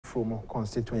from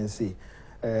constituency.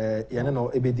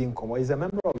 Yaneno Ebedin Komo is a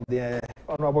member of the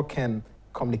Honorable Ken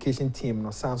communication team. No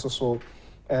Sanso so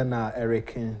and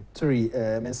Eric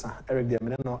Turi Mensa Eric the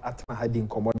Meneno Atma Hadin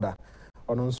Komoda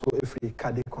on also every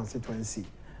Kadi constituency.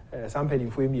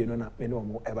 Something for me, no,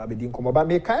 no, ever Bedin Komo. But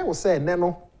me Kai will say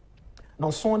Neno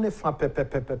no son fa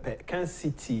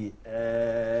Kencity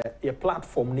a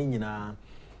platform nina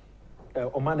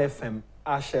Oman FM,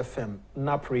 Ash FM,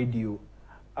 NAP Radio.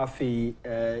 Afi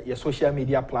your social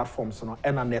media platforms no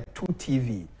and on 2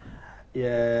 TV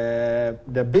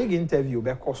the big interview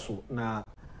bekoso na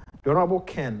the Honorable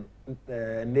Ken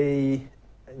ne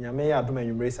nyame ya adoma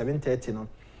nwumre 7:30 no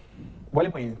wale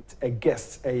point a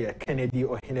guest Kennedy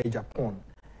or Agyapong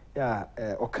ya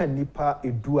okan nipa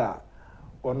edu a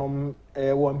onom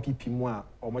 1PP mu a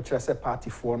omo kire se party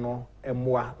for no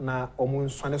emoa na omo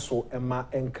nswane so ema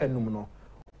enkanum no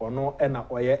ono na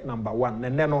oye number 1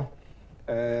 ne no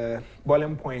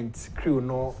Boiling Point crew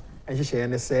no and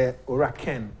she say Ora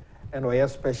Ken and we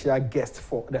special guest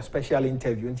for the special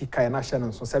interview in Kayana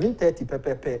Shannon so 7:30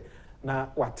 pepe na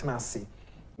watnasi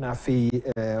na fi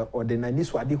or the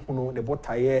nanis wadi huno the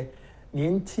botaye ni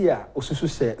ntia osusu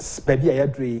se baby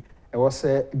ayadre e was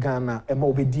Ghana e ma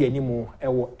obedi animu e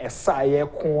wo esaye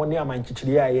ko ne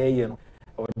amanchichiri ayeye no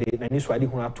or the nanis wadi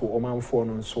huno ato omanfo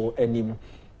no so anim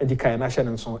edi Kayana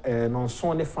Shannon so non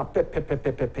so ne fa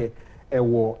pepe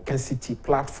ewo Kencity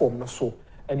platform no so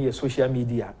any social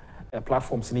media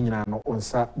platforms ni nyina no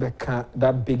onsa beka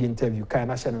that big interview kan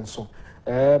na hye so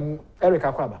Eric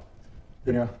Akwaba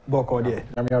Benia boko de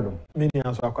Nyamiadom mini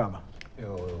anso Akwaba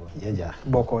yeja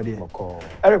boko de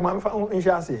Eric ma fa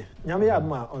inshase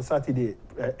Nyamiadom on Saturday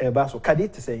eba so kadi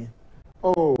te say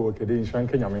kede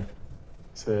inshanke nyame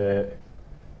se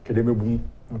kede mebum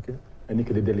okay any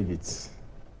kede delegates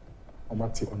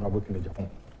omati Honorable Ken Agyapong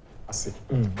ase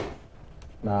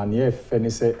na nie fe ni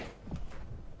se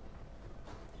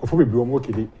ofo bebi omo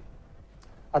kede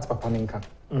at papa nenka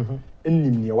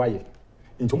ennim ne waye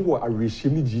ntom go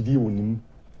arehim gidi wonim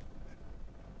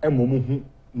emomu hu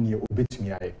ne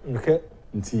obetumi aye okay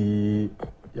nti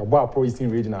ya bo pro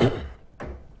eastern regional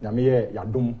nyame ye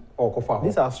yadom okofa ho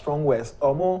these are strong words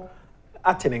omo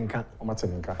atenenka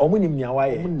omo nim ne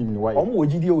waye omo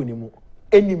ogidi wonimu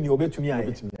ennim ne obetumi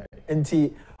aye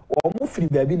nti omo free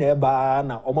baby na eba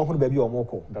na omo hu baby omo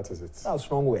ko that is it that's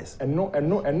strong words and no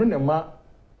nema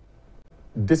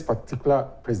this particular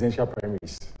presidential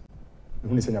primaries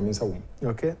who is nyamensa wom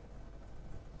okay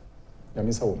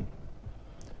nyamensa wom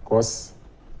because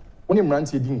oni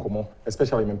mranti edi nkomo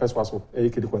especially me person so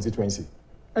ekedi constituency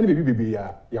and baby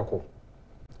ya yako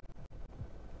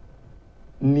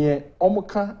nie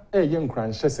omoka eye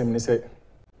nkran hyesem ne se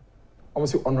omo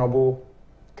se Honorable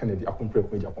Kennedy akompre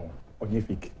ko Agyapong onye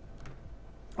fake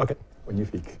okay onye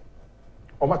fake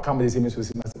oma come say me so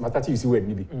matati you see where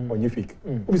ni bi onye fake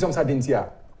obi some say dentia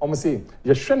omo say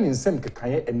ye hwe ni nsem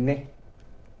kekan enne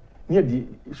ne di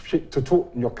toto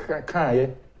nyo kan ye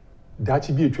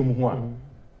dachi bi etwem ho a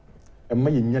emma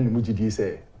ye nya ne mugidi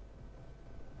say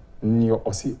ni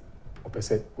osi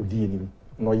opese odi enim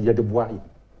no ye de boa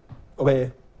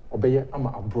obeye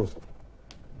ama abroso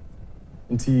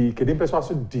nti kedem peso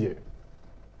aso die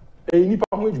nipa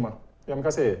ho adwuma yam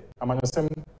ka say amanyosem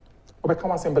obeka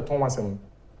wasem beton wasem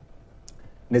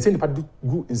na se nipa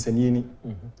gu nsanie ni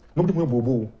no bi mu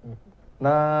bobo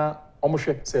na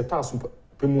omohwe se to aso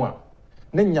pemu a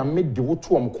na nyame de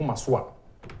woto omkoma so a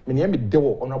me ne me de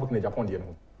wo Honorable Ken Agyapong de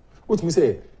no otumi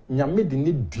say nyame de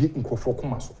ne due nkofo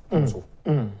koma so so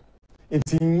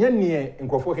enti nyane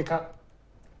nkofo keka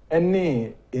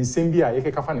ene ensem bi a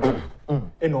yekeka fa ne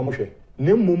ene omohwe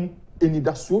na mum eni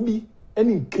da so bi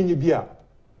ene nkenye bi a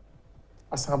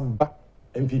asaba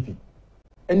MPP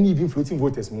and even floating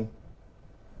voters mu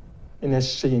in a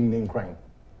shame in crime.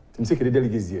 To take the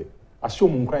delegates here. I show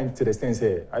them crime to the extent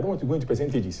say I don't want to go into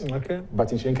percentages. Okay.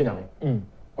 But in Kenya,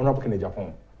 Honorable Ken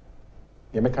Agyapong,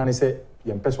 the mechanic say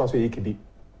you persuade you could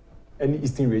any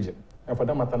eastern region and for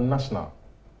that matter national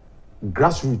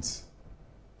grassroots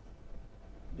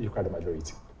you got the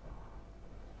majority.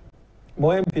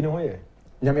 More MP no here.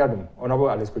 Nyamiadom, Honorable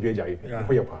Alex Kojo-Ejari.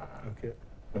 Okay.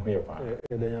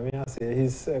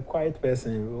 He's a quiet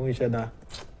person. We should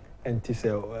and to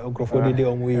say, we are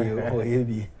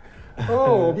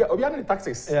in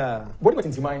taxes. Yeah. What about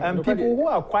in mind? And people who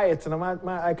are quiet,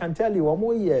 I can tell you,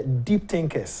 more deep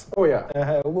thinkers. Oh, yeah.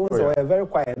 Are very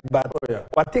quiet, but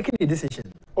we're taking the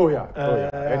decision. Oh, yeah.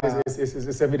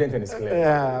 It's evident and it's clear.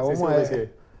 Yeah.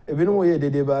 If you know the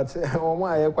debate,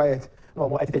 or quiet.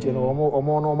 No, I think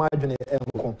no margin.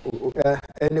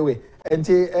 Anyway, and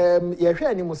ye hear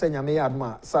any Musanya may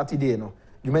adma Saturday no.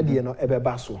 dwumadi no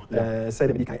ebeba so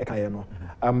said bi kan no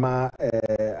ama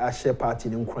ahye party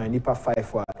ne nkran nipa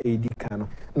 5 a edi kan no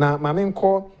na mame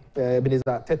nko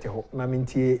Ebenezer Tetteh ho na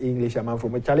mentie English am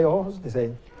from Charlie ho they say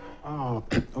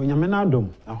onyame na adom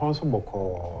ho so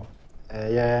boko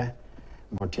ye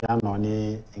botia no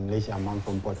ni English am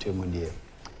from Portemu die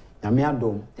nyame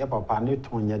adom ye papa ne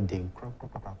ton ye den kro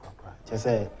just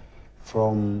say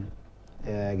from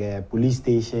the police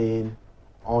station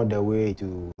all the way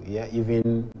to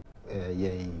even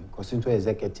constituent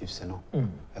executives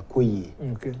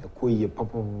ekoyi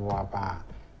papa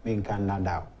me can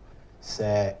nada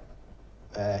say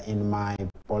in my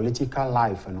political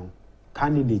life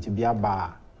candidate be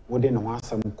aba wode no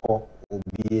asem ko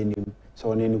obi enim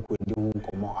so ne ko di hu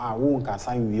komo wo nka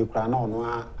san wie kra na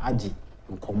ono agi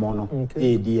nkomo no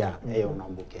edi a no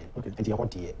boken enti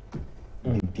hotie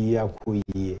bibia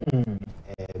koyi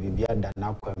bibia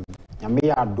dana kwam nyame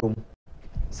ya adom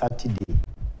Saturday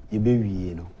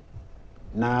yebewie no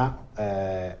na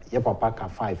ye papa ka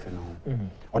 5 no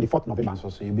on the 4th November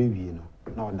so yebewie no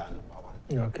na oda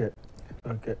no okay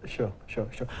sure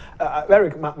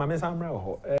Eric mame samra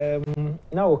ho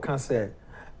na o kan say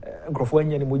nkrofo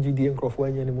anya ni mogidie nkrofo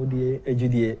anya ni modie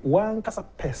agidie wan kasa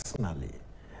personally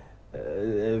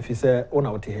fi say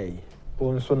ona wote hey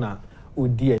on so na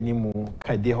odi animu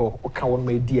kade ho o ka won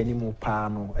ma edi animu pa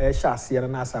no hya ase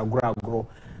na asa agro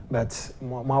but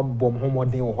ma bom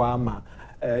homodin ho ama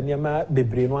niema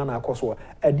bebre no na akoso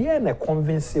e de na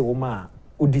convince wo ma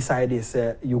o decide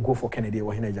say you go for Kennedy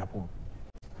or in Agyapong.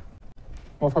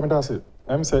 Well, for me that's it.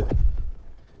 I'm say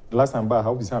last time ba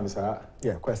how be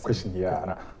say question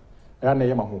here na na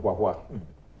ye ma ho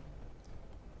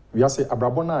we are say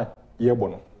abrabo na ye bo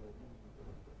no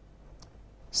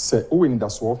say o win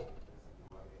daso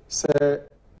say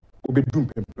obedum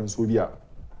pempem so bi a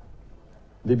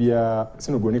de bia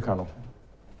sinogonika no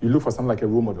you look for something like a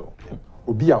role model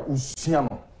obi a usua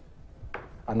no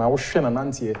ana wo hwe na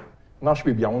nantie na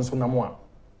hwe bia won so namo a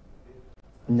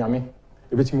nyame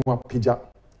ebetimi wa pija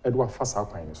edwa fasa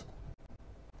kwan ni so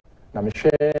na me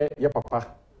hwe ye papa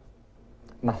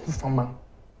na hufama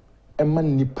ema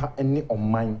nipa ene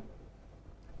oman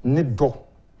ne do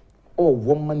o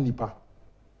wo man nipa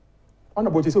on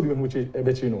about you so be much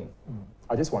ebechi no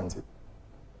I just want it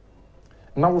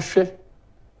now hwe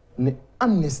ne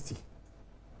honesty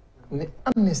ni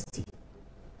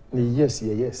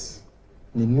yes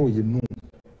ni no ye no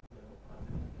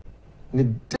ni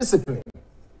discipline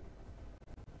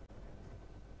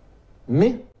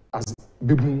me as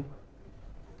bibu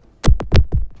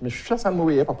me hwa san mo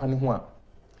we papa ne ho a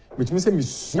metumi se me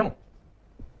sua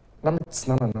na me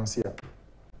tsana na se a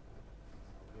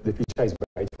the future is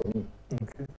bright for me.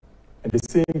 Okay. And the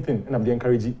same thing and I'm the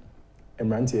encouraging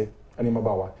emrante and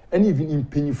mabawa and even in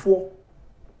penifo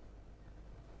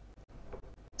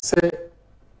say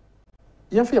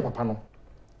yan fe papa no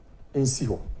ensi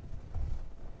ho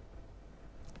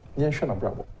yan hwe na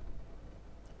brabo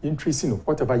in trace no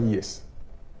whatever years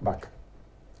back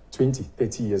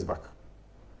 20-30 years back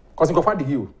cause you go find the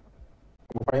hill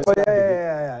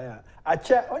yeah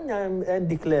ache onya and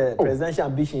declare presidential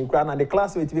ambition you cry na the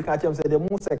class with we catch him say the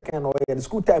moon second or the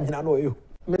school time na no you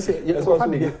me say yes go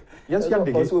find the yes ya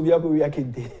the also we are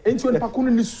akinde enti on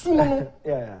pakunu ni su no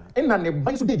yeah na ne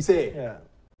ban so dey say yeah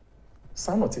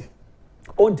sanoti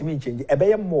on to me change e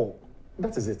be more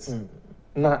that is it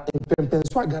na impempen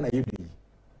so aga na yebi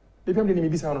e bi am de ni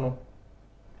bisa no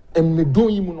emmedo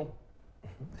yi mu no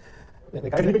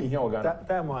that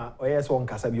time or yes one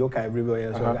kasa bi okay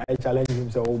everywhere so I challenge him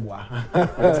say obua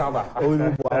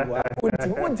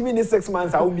won't mean 6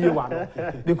 months I will be one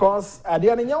because at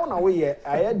the end nya na we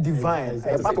I divine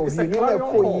part of you no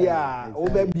ko here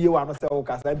oba bie wa no say o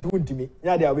kasa won't me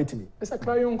nya dey wetimi it's a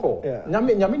clarion call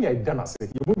nyame ni ida na say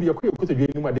you bi yakọ ekotodwe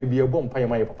ni ma dey bi ebo mpa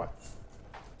yema ye papa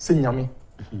say nyame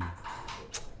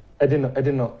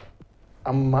edino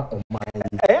amma omai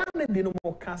na bi no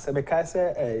mo ka se be ka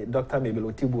se Dr. Mabel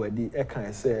Otibu adi e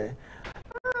kan se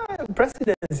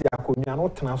presidency akonwa no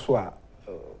tena so a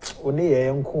oni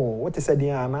ye nko what is said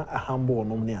na ahambo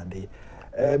no ne ade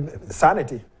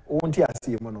sanity wonti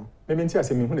asie mo no me menti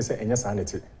asie me hu ne se enya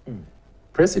sanity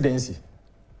presidency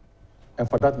and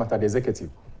for that matter the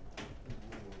executive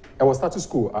I was status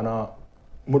quo ana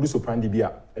modus operandi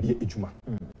bia e de ejuma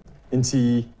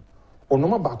nti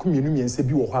onoma ba ko mienu miense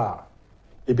bi wo ha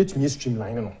a bit me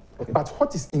streamline no but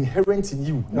what is inherent in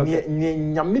you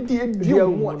nyamedi edua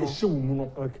mu a ehye wo mu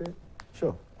no okay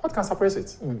sure what can suppress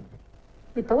it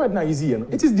the power na easy no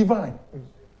it is divine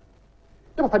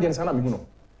ya papa de sana me hu no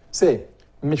say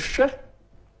me hwe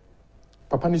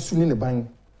papa ni su ni ne ban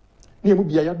na emu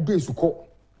bia ya do esuko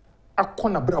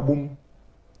akọ na brabom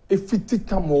efiti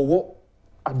kamowo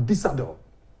adisadel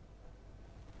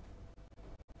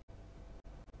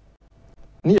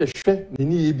ni ehwe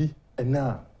ni yebi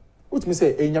ena utimi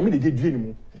say enyame de due ni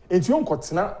mu enti on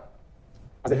kotena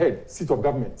as a head seat of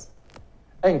government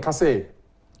enka say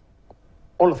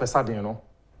all of a sudden you know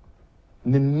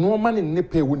ne normal ne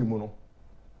pay woni mu no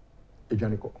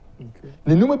edwane ko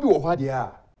ne noma bi wo ho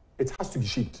dia it has to be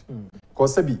shaped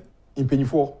because sabi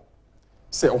impenyifo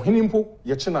say ohene mpo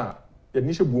ye chena ye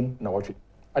ni hyebuom na wotwe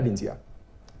adentia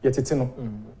ye tete no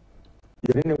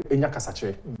ye ne enya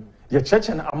kasache ye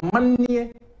cheche na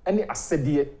amanne ene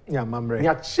asede ya mamre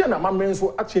ya che na mamre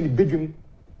nso ache ni bedwum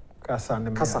kasa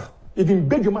ne kasa even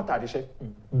bedwum atade hye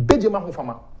bedwum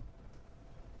ahofama.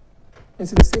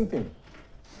 It's the same thing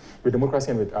with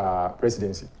democracy and with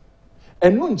presidency.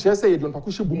 And no nche say you don't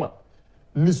pakushe buma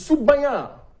ni subanya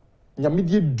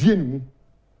nyamedie due ni mu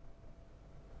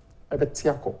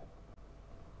ebetiako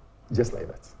just like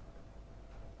that.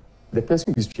 The person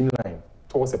will be streamlined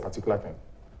towards a particular thing.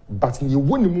 But in you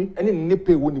woni mu ene ne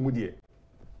pay woni mu de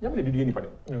nyamede due ni pa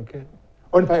dem. Okay.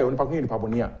 On pa ko ni pa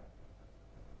bonia.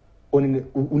 On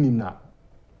unim na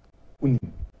unim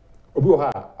obi wo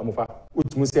ha amofa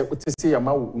otumu se otese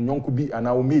ama wo nyonko bi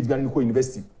ana wo made gan ko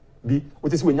university bi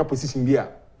otese wo nya position bi a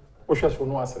wo hwe so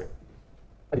no asere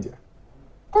adia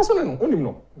ko so no onim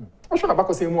no wo hwe na ba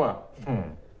ko se mu a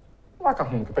wa ka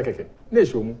hu kekeke na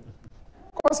ehwe mu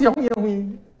ko se ya hu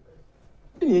ni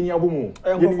enya abomu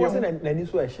ko se na ni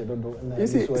so ehwe dodo na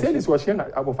ni so ehwe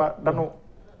na abofa da no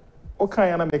o kan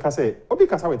ya na make say obi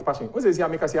kasa with passion o se ya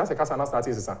make say ase kasa na start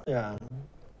sesa yeah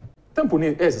tempo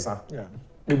ni sesa yeah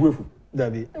Nebuefu.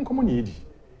 Dabi. Enkomo ni edi.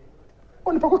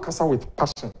 Oni pa ko kasa with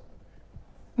passion.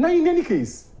 Na in any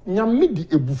case, nyame di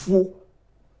ebufuo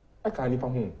e ka nipa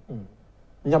ho.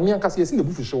 Nyame anka se yesi na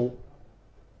ebufu show.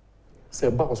 Se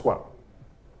ba oswa.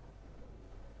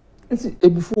 Enti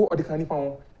ebufuo odi ka nipa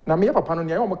ho. Na me ya papa no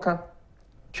ne ayo mka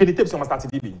twede tapes on start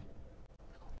di.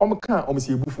 Omka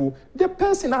omsi ebufuo. The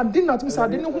person adin na tumisa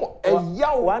adin ho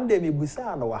eyaw one day me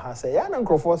busa na wa ha se ya na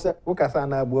nkrofo se wo kasa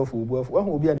na abuafu wa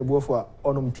ho obi a ne buafu a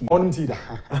onom ti da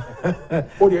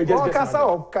o dey just kasa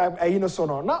o ka ayi no so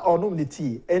no na onom ne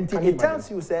ti enti it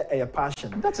tells you say a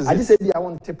passion I just said I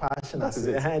want to passion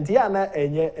enti ya na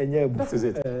enye abufu that is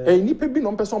it nipa bi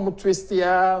no person mo twist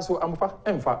ya so amfa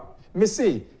emfa me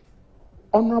say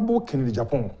honorable Kennedy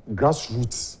Agyapong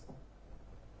grassroots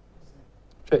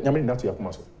nyame na to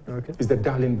yakoma so okay is the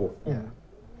darling boy yeah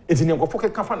enti ne nkofo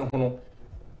kafa no ho no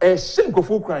hye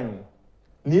nkofo kran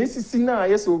ni esisi na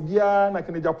yes obia na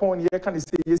Kennedy Agyapong ye ka ne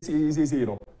say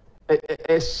no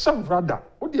hye brother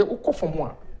o de ukofo mo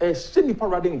a hye nipa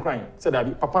brother nkran say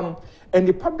that papa no and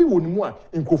nipa bi woni mu a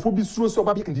nkofo bi suro so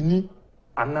ba bi kandini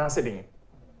ana se den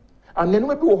anenu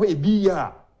bi wo ho e bi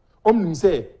ya omnim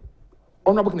say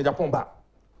honorable Kennedy Agyapong ba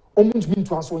omuntu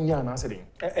bintu aso nya na se den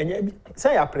enye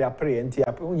say apre enti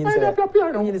onyin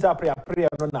say apre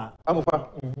no na amofa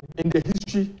in the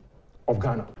history of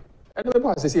Ghana and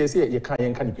we say you can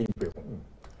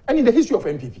and in the history of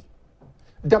MPP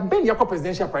the Ben Yako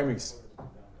presidential primaries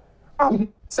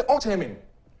say all chairmen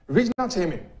regional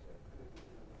chairmen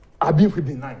are being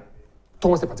benign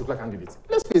towards a particular candidate.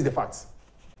 Let's face the facts.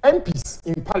 MPs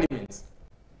in parliament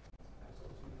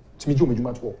to me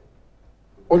juma to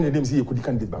all the names here could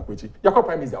candidate back which Yako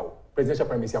primaries are presidential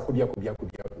primaries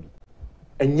yakudi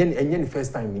and yen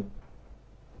first time me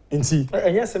inti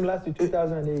and yes similar to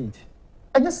 2008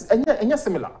 and yes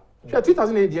similar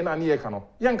 2008 yen na year kano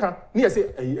yanka near say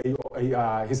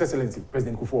his excellency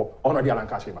President Kufuor honor the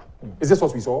Alanka Sheba. Is this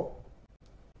what we saw?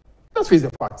 Let's face the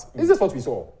facts. Is this what we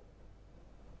saw?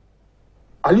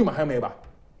 Ali Mahameba.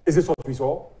 Is this what we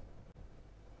saw?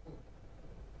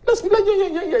 Let's be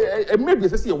like maybe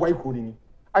say a white coding.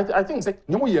 I think say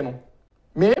no no.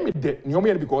 Me de no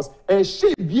because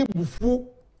she be bufu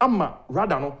ama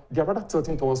rather no they are rather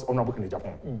tilting towards honorable Kennedy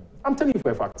Agyapong. I'm telling you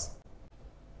for a fact.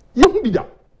 You be that.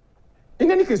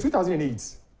 In any case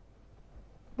 2008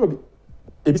 no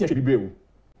ebisi ehwe bibreu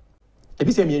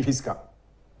ebisi emi ehwe sika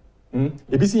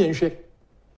ebisi ehwe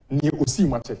ni osi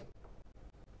mache.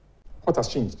 What has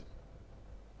changed?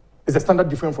 Is the standard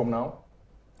different from now?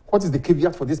 What is the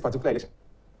caveat for this particular election?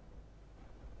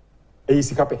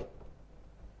 Sikape.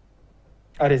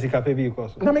 Are sikape bi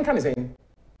because na men kan say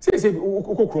say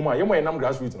ukokroma ye mo enam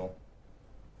grassroots no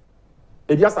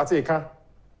ebi start e kan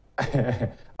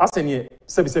aseni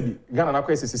sebi Ghana na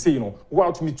kwese sese no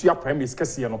wa to me tua primaries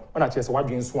kese no na che se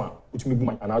wadwen so a utumi bu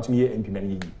man na utumi ye MP man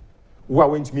yi wa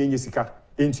wentumi enye sika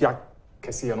entua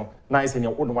kese no na ese ne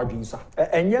wo no wadwen so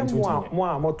enye mo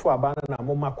a moto aba na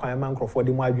mo makwan man krofo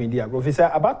de mo adwen di agro fi say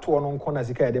abato no nko na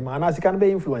sika de ma na sika no be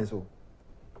influence o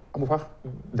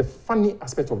the funny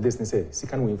aspect of this is she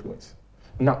can influence.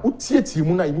 Now, utie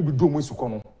timuna you be do mo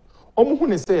sukono. Omo hu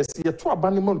ne say ye to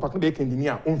aba ne man pa be kendini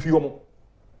a onfi omo.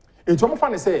 Enti omo fa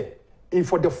ne say in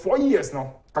for the 4 years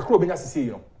now, kakro obenya sisi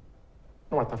no.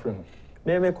 No matter friend.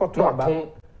 Me ko to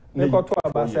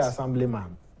aba say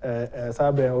assemblyman.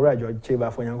 Sabe ora George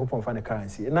Cheba for Yankopon fa ne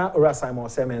currency. Na ora Simon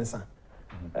Semensa.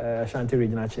 Shanti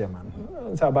regional chairman.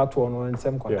 It's about to on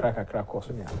some crack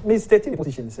course. Me stating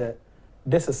position say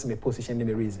this is my position in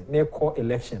the reason. Me call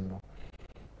election no.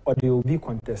 Or they will be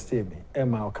contested me.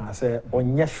 Emma can say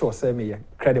on yes sure say me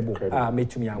credible. Me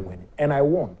to me I win. And I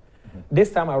won.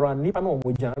 This time around nipa no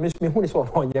moja. Me who is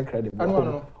on your credible.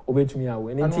 No. Obey to me I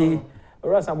win. Inti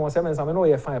ora some seven some no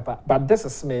you fine but this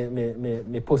is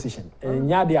me position. And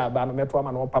nya dia ba no me to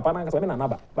ma no papa na me na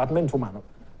naba but me to ma no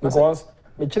because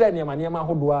me chire niema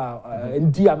hodo a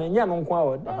ndi a me nya no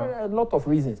nko a lot of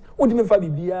reasons. Odi me fa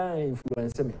bibia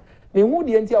influence me. Me hu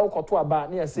de nti a wokoto aba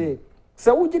na say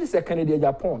so we did say Kennedy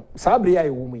Agyapong sabre ya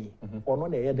ewu or no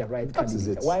dey the right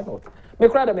candidate. Why not? Me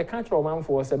cry that me can't throw man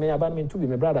for say me aba me to be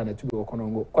my brother na to be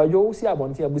okonongo. Kwajo si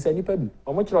abonte abusa nipa bi.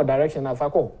 Omo chiro direction na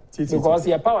fako because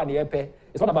your power na yepe.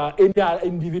 It's not about any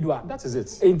individual. That is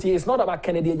it. It's not about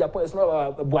Kennedy Agyapong, it's not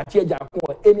about Boatie Agyapong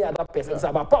or any other person. It's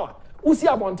about power. Usi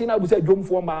abonte na abusa dwom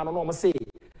for man no mo say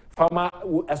fama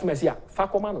asumesia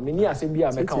fako man no me ni asem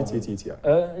bia me kan.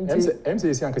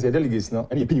 MC say anka say delegates no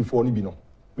and e pin for no bi no.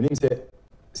 Me name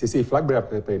say flag bearer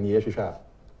prepare ni yehwehwa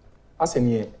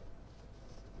aseni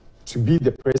to be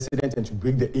the president and to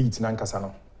break the 8 nankasa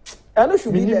no. And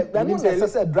should be the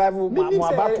necessary drive mo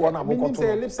about one am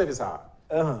say lip service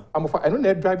I'm for I know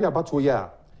net drive about to ya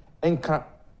enka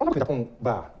ono Agyapong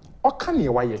ba oka ne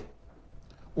waye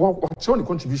what show the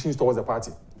contributions towards the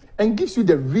party and gives you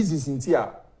the reasons in tia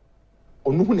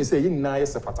onu hu ne say yin na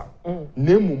yesefata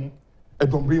nemum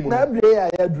edombre mu na bre ya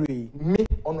yadre me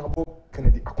honorable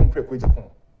Kennedy akompre ko Agyapong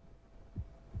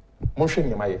mo hwe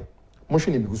ne maye mo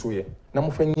hwe ne biguso ye na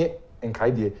mo fanye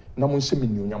enkai de na mo hye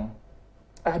menyonyam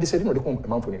I had decided no de kom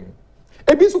man for name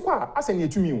ebi so kwa aseni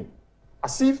etumi o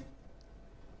asif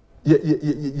ye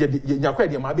nyakwa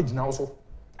de ma be gina wo so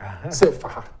say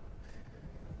fa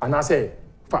ana say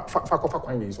fa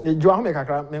kwan we so jo ahome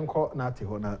kakra menko Nartey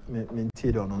ho na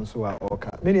mentie de ono nso a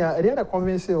oka me nia e dey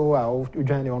convince o a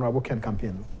join the honorable Ken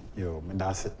campaign no yo me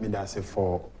that's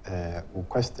for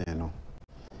question no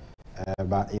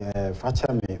but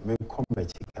facha me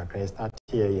comment kakra start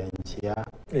here ya nchia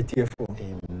etiefo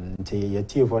nti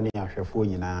etiefo ne ahwefo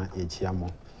nyina echia mo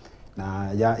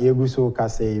na ya yeguso ka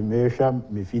say me hwa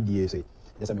me fidie so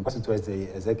yes me question to say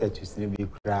executive senior be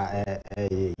kra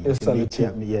yes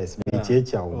me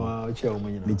checha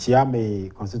me chia me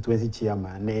constituency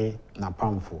chairman ne na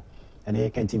pamfo ene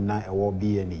kentim na ewo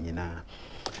bi ni nyina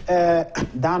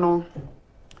dano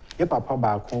ye papa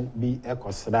ba ko bi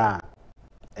ekosra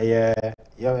ye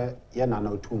na na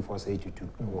otumfo say tutu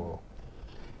wo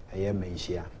ye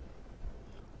menhia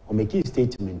o make a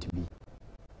statement bi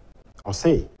o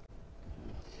say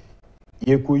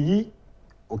ye koyi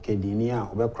okedini a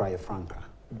obekra ye franka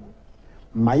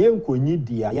ma ye nkonyi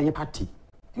dia ye party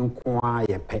nko a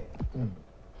ye pe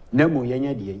na mo ye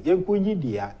nya dia ye nkonyi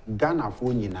dia Ghana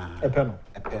fo nyina epe no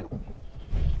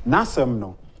nasem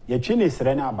no ye twi ne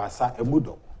sere na abasa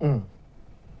emudo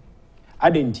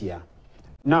adentia.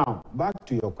 Now back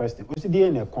to your question o si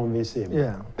dey na convince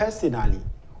me personally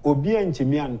obi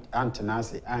enchimi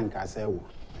antenase anka say wo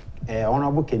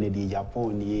honorable Kennedy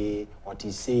Agyapong ni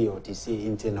otise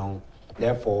intino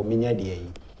therefore minya dey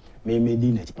me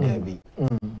di na be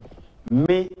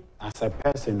me as a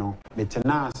person no me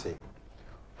tenase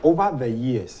over the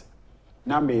years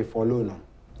na me follow no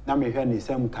na me hwe ni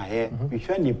sem kae me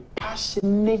hwe ni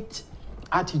passionate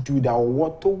attitude that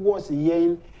what towards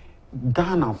yen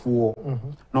Ghana for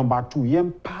number 2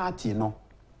 yen party no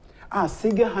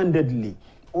single-handedly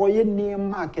or ye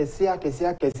name kesia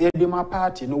de ma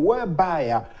party no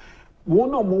whereby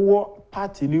one or more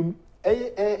party ni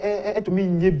to me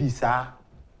nye bisa.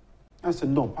 I said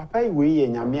no papa we ye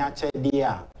nyame ache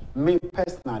dia me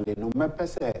personally no me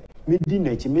pese me di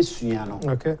na chi me sua no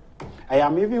okay I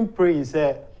am even praying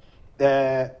say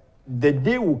the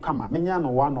day will come me nya no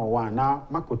 101 na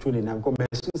makoto ni na go me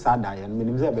su sada ya me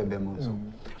nim say bebe mo so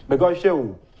because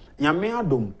show nyame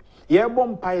adom ye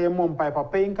bom pai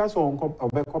papa inka so onko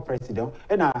obeko president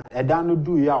e na eda no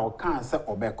du ya o kan se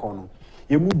obeko no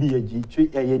ye mu bi agi twi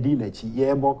ye di na chi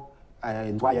ye bo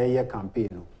ntwa ye campaign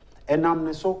no enam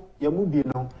ne so ye mu bi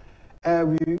no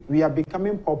we are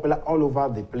becoming popular all over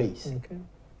the place okay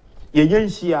ye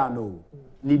yenhia no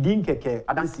ni din keke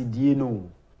adansi die no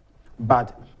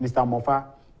but Mr. Mofa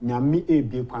nyame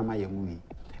ebie kwama ye mu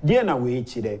dear na we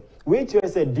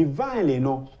say divinely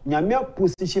no nyame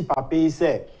position papa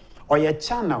say or your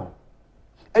channel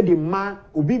e di ma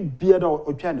obi bia da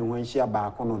otwa ne ho anhia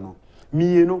ba ko no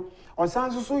mi no o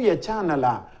san so your channel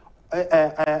a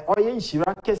oye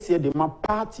nhira kese de ma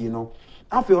party no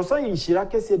afi o san nhira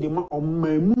kese de ma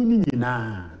omamu ni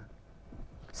nyina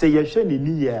se ye hwe ne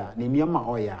ni ye a ne niam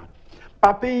oya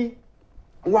papa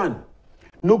one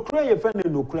no cry ye friend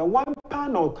no cry one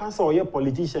pan or cancer or ye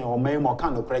politician or may more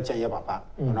can no cry chen ye papa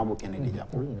Honorable Kennedy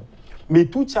me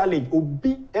two challenge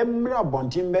obi emra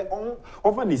bontimbe on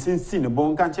over ni sin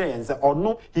bon kan chen yen say or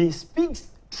no he speaks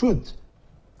truth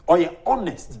or ye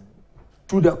honest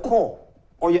to the core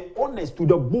or ye honest to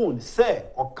the bone say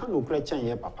or can no cry chen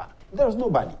ye papa there is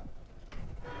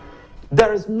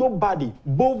nobody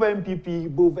both MPP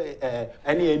both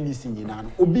any NDC nyina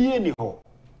obi eni ho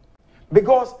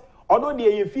because ono de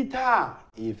ye fita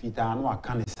no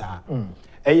akanesa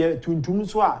eye tuntum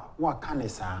so a wa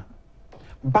kanesa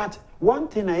but one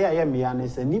thing I hear me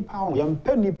and say nipa o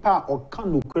yempe nipa o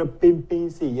kan okra pempen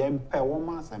say yempe wo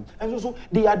masam and so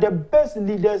they are the best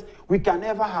leaders we can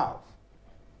ever have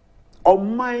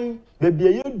on my baby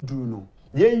ye do no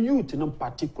the youth in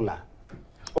particular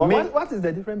what is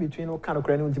the difference between o kan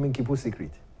okra and keep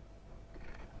secret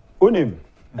onim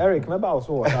Eric, maybe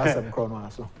also what ask chrono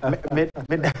so. Me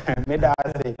da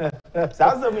say.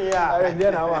 Sasam ya. Eric,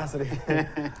 then I was I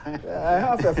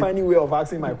have a funny way of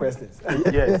asking my questions.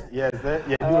 Yes, you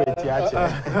do it, teacher.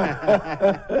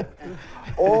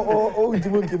 Oh,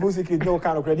 keep secret no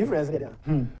kind of difference there.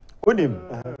 Onim.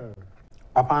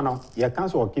 Papa no, you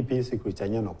can't keep a secret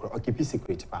and you know, or keep a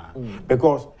secret pa.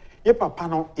 Because ye papa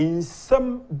no in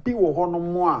some be wo no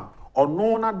mo or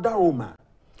no na daroma.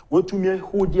 What to me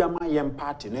who dear my young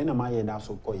party, and my end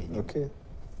also calling. Okay.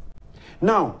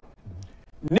 Now,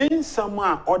 name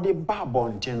someone or the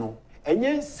barbon channel, and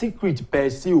yes, secret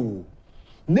pursue.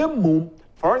 Name moon,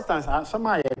 for instance, some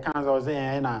of your councils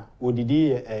and would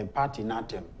a party not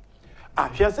them.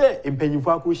 I shall say in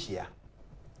Penufacushia.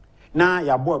 Now,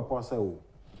 your boy Posso,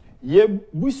 ye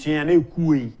bushian a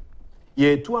cui,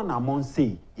 ye two and a month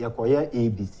say, ye coyer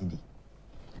ABCD.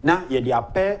 Now, ye the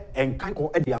pair and can't go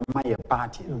at the Maya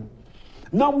party.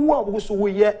 Now, what was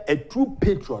we a true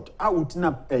patriot out in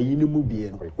a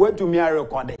unimubian? Where to me I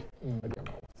recorded?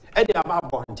 Eddie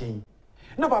about Bonting.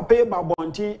 Never pay by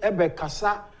Bonting, Ebe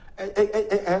Cassa,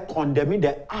 condemning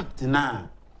the act now.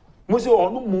 Monsieur, or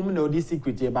no moment of this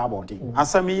secret about Bonting. As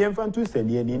some infant to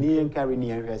send ye and carry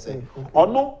near her say, or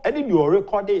no, any you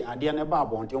recorded at the end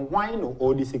about Bonting, why no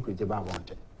all the secret about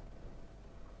Bonting?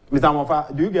 Mr.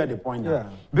 Mofa, do you get the point now? Yeah.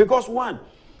 Because one,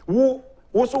 who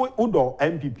also Udo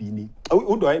MPP ni,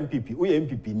 Udo MPP,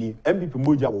 MPP ni, MPP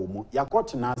moja womo, ya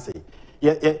kote na se,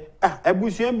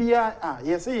 ebusuan bia,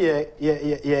 say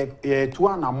ye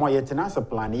tuwa na mo ye tenase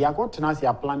plan, ya kote na se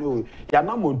ya plan o, ya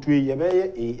na montwe ye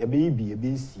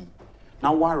be si,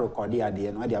 na wa record ya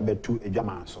de no de abetu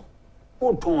edwama so.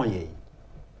 O ton ye.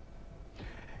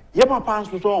 Ye papa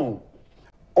nso so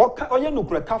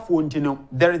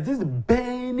there is this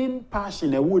burning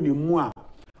passion a wood in moi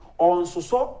on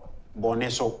so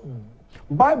boneso.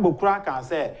 Bible crack and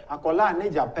say, I call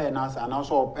Agyapong and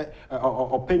also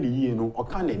or penny, you know, or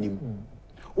can any.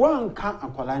 One can't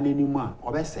call anymore,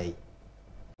 or say.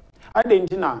 I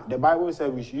didn't know the Bible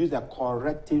said we should use a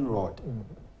correcting rod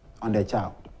on the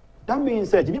child. That means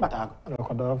that you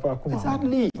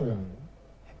exactly.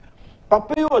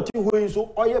 Papa, you are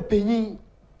so or your penny.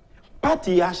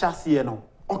 Party ashasiye no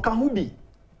okahu bi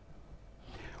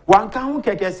wankahu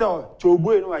keke se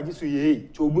chobu no wajisu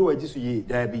ye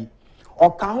dabi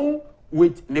okahu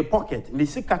with ne pocket ne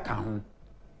sika ka ho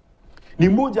ne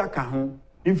moja ka ho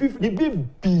ne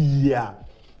bibia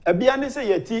ebia ne se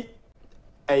yeti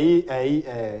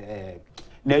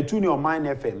na etu ne oman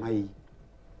FM ayi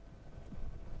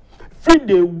free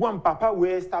day one papa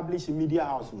we establish media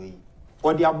house we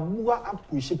or the Abua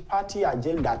push party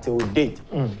agenda till date.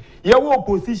 Your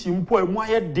opposition poor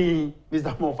Moyedi,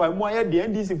 Mr. Mofa, Moyedi,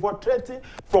 NDC for threatening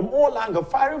from all anger,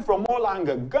 firing from all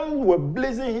anger. Guns were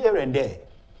blazing here and there.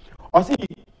 I see,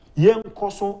 young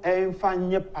Koso and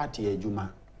Fanya party,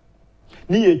 Juma.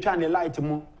 Ni channel light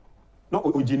mo. No,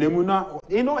 Ujinemuna.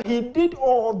 You know, he did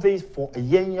all this for a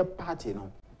young party,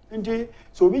 no.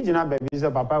 So we did not be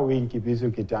Papa Wayne keep his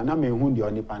okay, and I mean, who the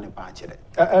only panel party.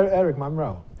 Eric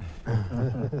Mamrao.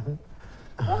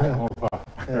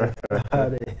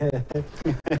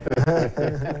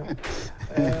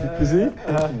 You see?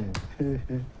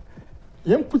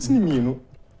 Young puts me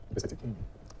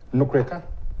no cracker.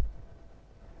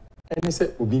 And he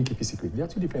said, Obin keep secret. They are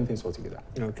two different things altogether.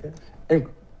 Okay. And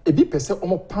a big person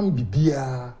almost pam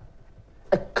bibia.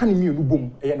 a can you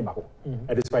boom a yen bako.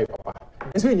 At this five papa.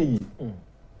 And so you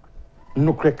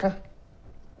no cracker.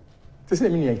 To say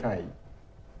me, I can't.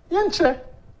 Yanche.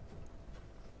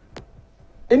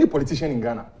 Any politician in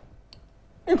Ghana,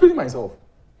 including myself,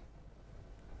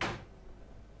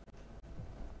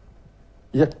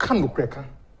 you can't no cracker.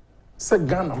 Say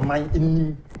Ghana, my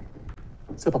in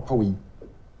say papa we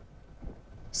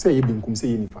say you been come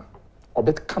say nifa or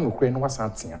bet can no cracker no was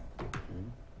something.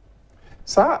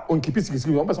 Sa on keep it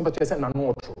secret. One person say na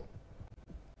no true.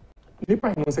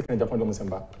 Nipa no say Agyapong do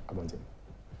Musemba abonte.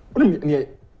 Oni ne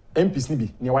MPs ni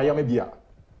bi ne wa ya me bia.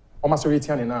 O ma so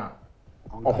retia ne na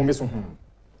o home so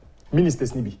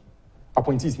ministers ni bi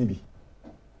appointees ni bi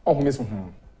o home so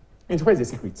into where is the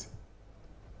secret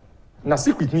na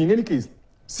secret ni in any case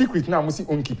secret na mo si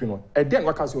on keep no e den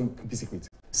waka so on keep secret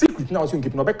secret na so on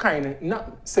keep no be kind na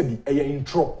sabi e ya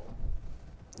intro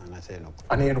na say no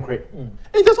ana no kre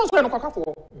it just so no kwaka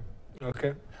for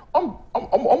okay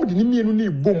de ni mienu ni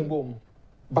bom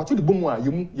but to the bom a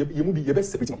yemu bi ye be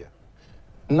separate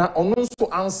na ono so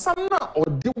ansa na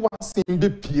ode wasen be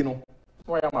pie no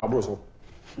why am I bro so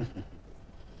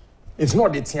it's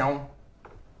not the town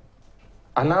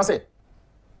and I say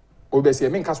obese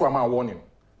me nka so am warning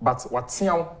but what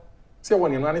town say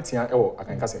warning no town I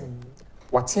can say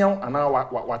what town and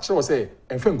wa kire say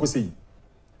enfe nko sei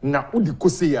na udi ko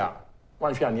sei a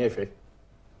wan hwe ane efe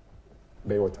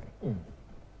be your time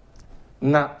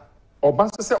na oba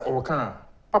so say oka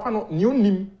papa no ni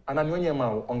onim ana ni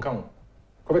onyema onka ho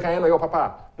ko be kan no your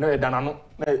papa na e dana no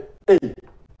na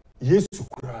Yesu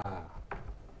kura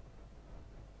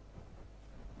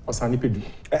osani pedu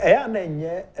ya na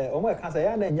enye o mo kan say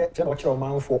ya na enye che no kire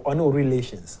man for on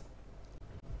relations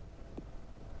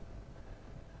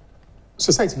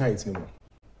society na it no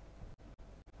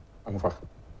amofa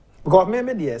because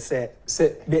me dey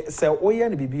say oye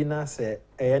na bibi na say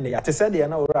ne ya te say dey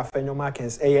na ora afenyo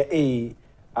markings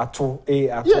ato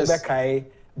be kai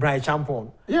Brian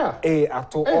Champon. Yeah.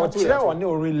 Ato or chere on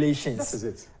no relations. That is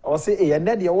it. Or say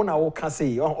na dey wona wo kan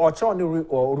say or chere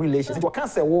on relations. Wo kan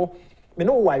say wo me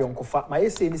no wa yonkofa. My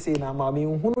say ni say na ma me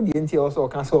hunu de enti also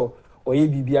kan so oye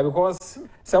bibia because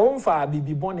say won fa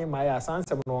bibi boni my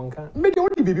asansem no nka. Me dey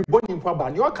odi bibi boni mpo aba.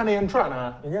 You kan entra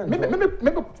na.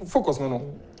 Me focus no no.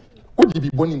 Odi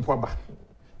bibi boni mpo aba.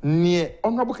 Ne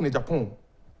honorable Agyapong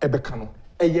ebeka no.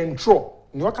 Entro.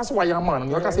 Ni wakase wa yaman,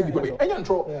 ni wakase bibi.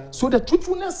 So the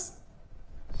truthfulness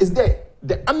is there.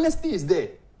 The honesty is there.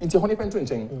 Inti honey pen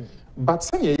to but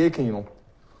sen ye ken you know.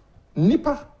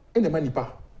 Nipa in the man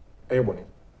nipa everybody.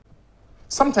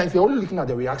 Sometimes you're only looking at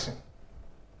the reaction,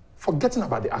 forgetting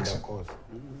about the action. Of course.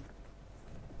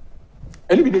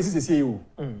 Any be this is you.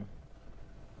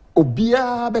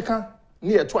 Obia beka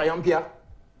ni eto ayampia.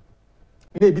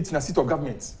 Ni e bit na seat of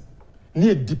government.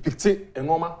 Ni e depicte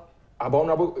enoma about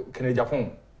Honorable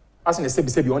Agyapong. As in the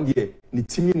sebi on the ni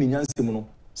timi ni nyanse mu no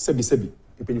sebi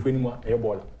epenifo ni mu a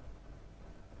bola.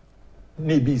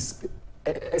 Na bi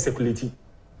circulate.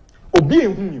 Obi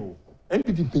ehun ni o.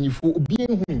 MPP penifo obi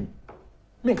ehun.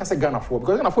 Me nka se Ghana for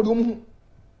because Ghana for the omu.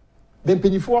 Then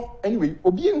penifo anyway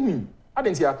obi ehun.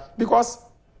 Adentia because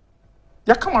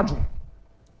ya kamadu.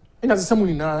 Ina se semu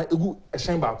ni na egu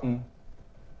ehyen ba kun.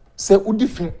 Se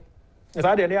udifin. Is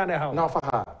that the area how? Na fa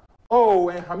ha. Oh,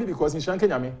 and Hami because in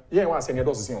Shankanyame, yeah, was sending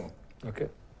those things. Okay.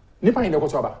 Nipa in the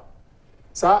Kotoba.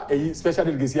 Sir, a special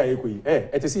delegacy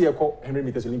at the sea 100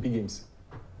 meters Olympic Games.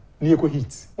 Near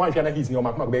heat. One can heat near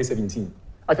Macmac Bay 17.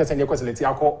 I can send your question,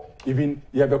 even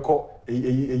Yabeko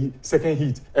a second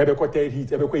heat, Ebeko third heat,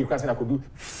 Ebeko you can send I could do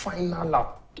final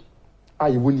lap.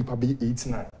 I will Nipa be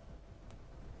 89.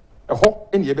 A hawk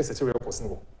in the best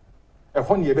person. A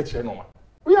honey better normal.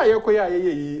 We are Yokoya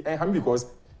and Hami because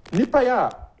Nipa ya.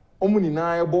 Omuni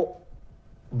na ebo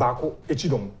bako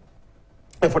echidom.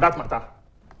 And for that matter,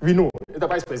 we know the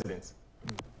vice president.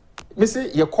 Me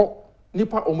say ye ko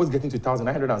nipa almost getting to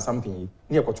 1,900 and something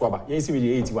near Kotwaba. Ye see with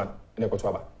the 81 near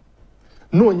Kotwaba.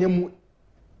 No nyemu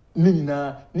ni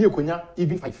na near konya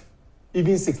even 5,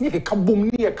 even 6. Near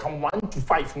kabum near come 1 to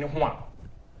 5 ne ho.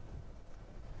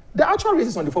 The actual race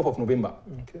is on the 4th of November.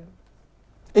 Okay.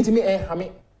 Enti me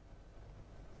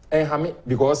hame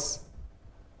because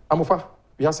amofa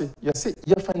yes,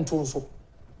 you find so.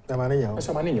 The money,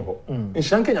 so money, in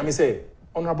Shankanyame, I say,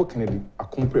 Honorable Kennedy, a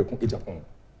compare con Agyapong.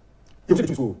 You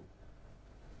did so.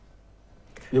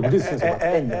 You did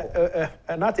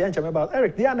not the answer about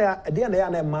Eric. The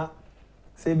other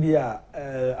say be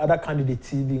other candidate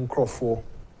TV in Crawford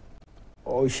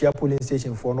or share polling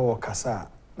station for no Casa.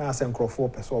 Now, send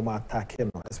Crawford person attack him,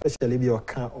 especially if you're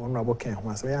Honorable Ken.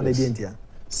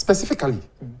 Specifically,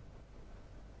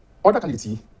 other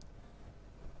candidate.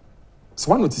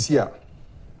 So one notice here,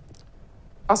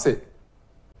 I say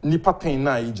nipa pen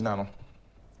na ejina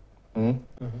no.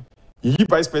 Yi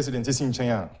vice president is in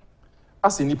China. I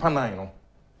say nipa 9 no.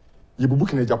 Ye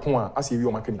bubuki na Agyapong a say wi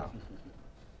o makanya.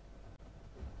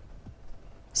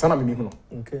 Sana me hu no.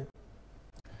 Okay.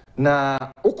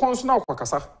 Na ukonso na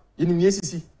kwakasa yini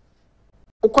miesisi.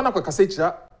 Ukona kwakasa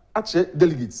kira ache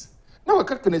delegates. Na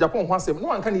wakaka na Agyapong ho asem no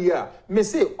anka ne ya me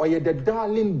say oye the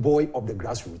darling boy of the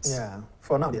grassroots. Yeah.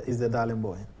 For now is the darling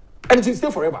boy. And it will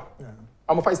stay forever. Yeah.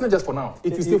 It's not just for now.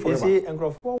 It will stay forever. You see, and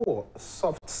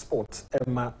soft spot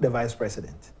the vice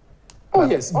president. Oh,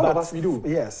 yes, all of us we do.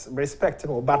 Yes,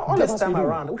 respectable. But all this time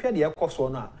around, we had the course or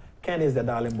not. Ken is the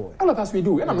darling boy. All of us we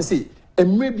do. And I'm say,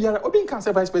 and maybe Obi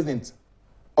cancer vice president,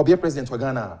 or be a president for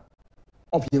Ghana,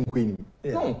 of young queen.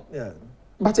 No, yeah.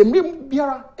 But a maybe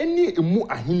any mu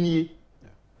ahini.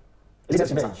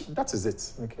 That is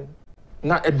it. Okay.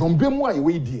 Now, a dombe mu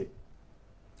away dear.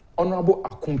 Honorable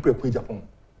Akumpe Agyapong.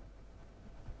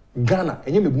 Ghana,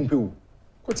 and you may boom poo.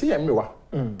 Kotia Miwa,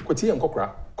 Kotia and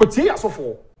Kokra, Kotia so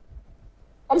for.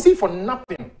 I'm saying for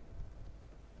nothing.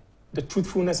 The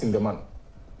truthfulness in the man,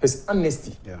 his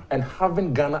honesty, and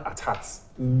having Ghana at heart.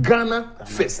 Ghana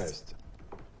first.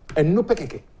 And no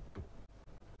pekeke.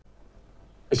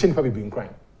 A shame probably being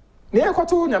crying. Near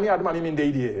Koto, Yami Adman in the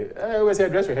idea. We say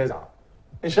dress rehearsal.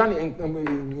 And Shani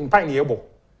in Pine Ebo.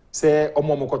 Say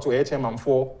Omomokoto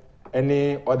HM4,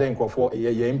 any other inco for a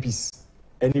MPs.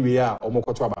 Anyway,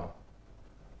 Omokoto Abano.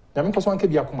 Yamin Koswan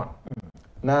Kebiakuma.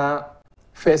 Na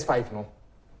first 5 no.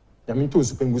 Yamin to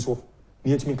Supenguso.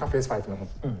 Near to me first 5 no.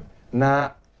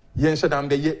 Na Yen Shadam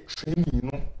be ye training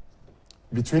no.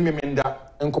 Between me Menda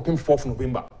and Copim 4th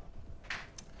November.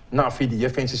 Now feed the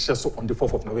FNC on the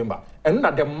 4th of November. And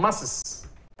not the masses.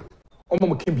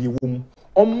 Omo can be womb.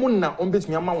 Omuna ombet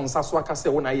me ama wonsa so aka se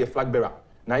wona ye flag bearer.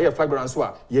 Na ye flag bearer so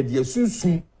a ye de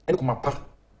sunsun e ko mapa.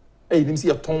 E nim se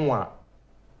ye ton a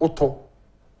oto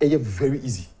e very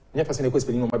easy. Nya person e ko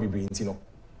spelling no ma bibiri nti no.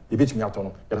 Ye betumi ato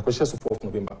no. Ye ko share so 4th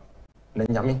November. Na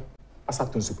nyame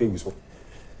asatun so pe wi so.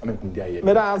 Amen kum dia ye.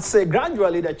 But I'll say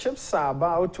gradually the chips are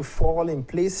about to fall in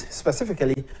place,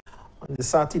 specifically on the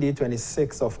Saturday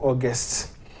 26th of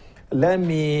August. Let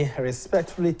me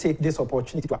respectfully take this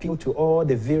opportunity to appeal to all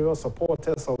the various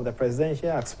supporters of the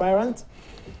presidential aspirant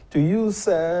to use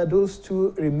those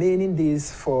 2 remaining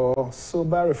days for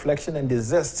sober reflection and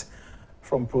desist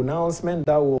from pronouncement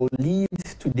that will lead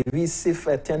to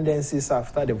divisive tendencies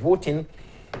after the voting,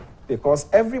 because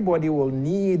everybody will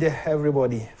need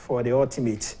everybody for the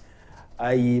ultimate,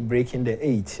 i.e. breaking the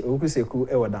 8. Okuseku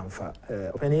ewadamfa.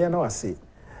 Openiye no ase.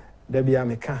 Debi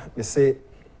ameka me say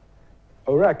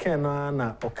ora ken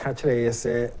na okachire ye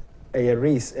say a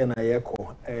race and a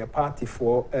yeko a party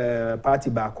for party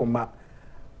back ma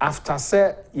after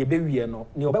say ye be wie no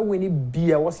ni oba weni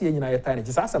bia wo se nyina ye tane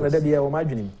ti sasa brada bia wo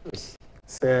madwenim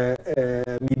say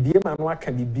mi bie ma no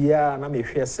aka bia na me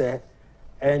hwe say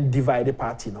and divide the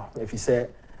party no if you say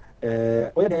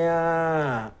o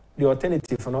the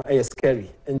alternative no is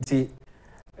scary nti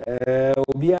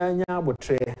obi anya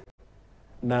abotre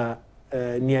na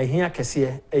ni ahia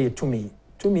kese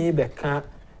tumi be ka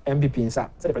MPP nsa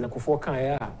se president Kufo kan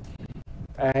ya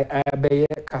be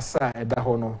kasa eda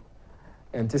ho no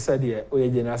enti se de o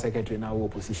general secretary na wo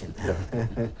opposition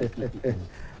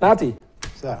Nartey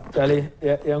sir tell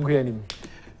yangu yanim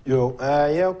yo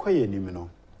ye koye nim no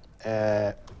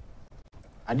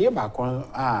ade ba kon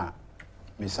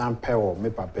me san pewo me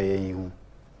papa yin hu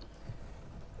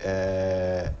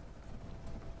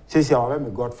sisi awa me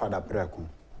godfather preku.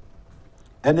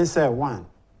 And they say, 1,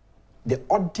 the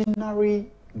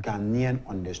ordinary Ghanaian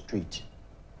on the street,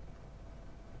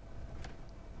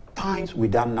 times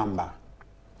with that number,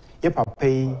 ye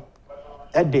pay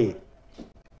a day,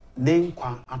 name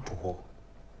kwa atoho.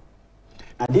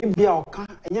 Now, they be our can,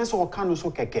 and yes, or can also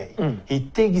keke. He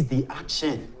takes the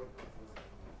action.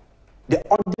 The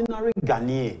ordinary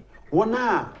Ghanaian, one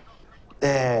a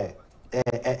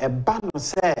banner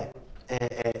say,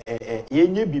 ye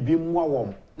bibi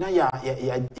mwawom. Now,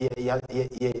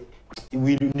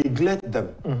 we neglect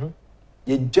them.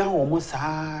 We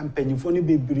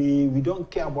don't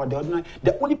care about the ordinary.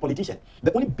 The only politician,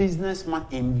 the only businessman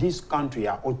in this country,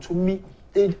 or to me,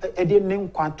 the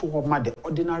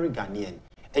ordinary Ghanaian.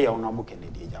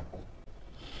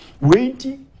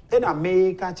 Waiting, then I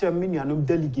may catch a million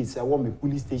delegates at one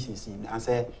police stations in and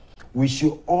say, we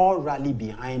should all rally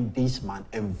behind this man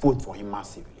and vote for him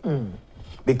massively.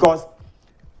 Because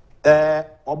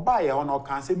Obaya ono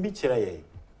kan se bi kire ye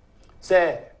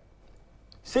say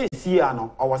see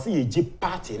ano I was see a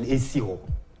party in AC ho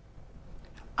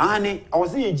ani I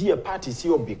was see a party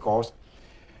see because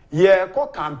ye ko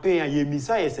campaign ye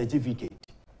misa ye certificate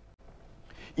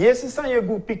Yes, is a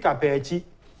good pick up echi.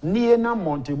 Near na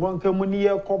Monte Monka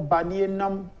near Coba near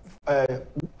nam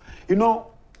you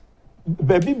know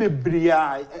baby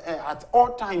bria at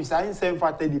all times I ain't saying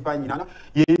for the panina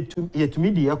ye to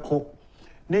me the echo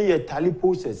near tally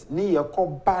process near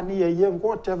Coba near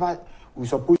whatever we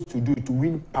supposed to do to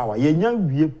win power. Ye young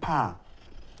we power.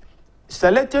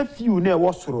 Selected few near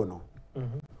was no.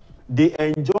 They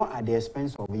enjoy at the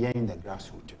expense of in the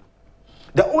grassroots.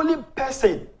 The only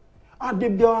person I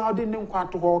didn't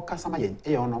quite to go Casamayan,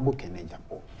 Honorable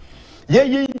Agyapong.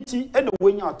 Ye, and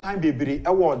when your time be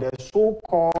award the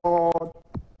so-called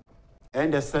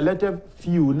and the selected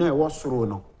few near was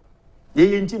no.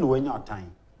 Ye ain't in when your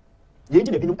time. Ye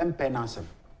didn't be penance.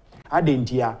 I didn't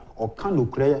hear or can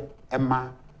clear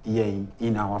Emma ye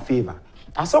in our favor.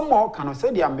 As some more can say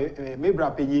they are maybe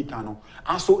penny cano.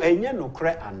 As so a no cre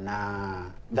and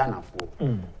Dana for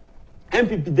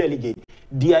MPP delegate.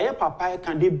 Dear papa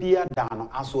can they be a down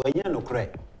as so a no cre.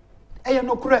 A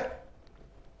no cre.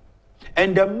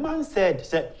 And the man said,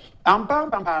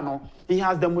 Ampano, he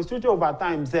has demonstrated over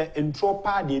time, said, in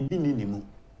tropa de bininimu.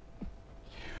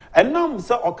 And now,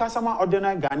 sir, or Casama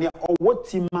ordinary Ghana, or what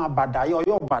team badai or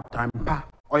your batampa,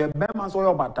 or your bemas or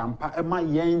your batampa, and my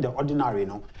yen the ordinary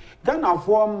no. Ghana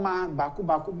for man,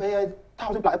 baku bear,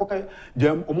 thousand like okay,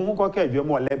 them omunko you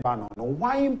more Lebanon, no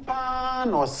wine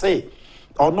pan or say,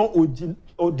 or no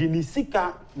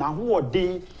odinisika, na who or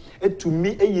day, to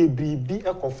me a be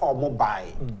a cofa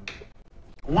mobile.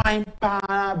 Wine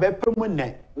pan, be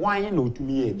permanent, wine no to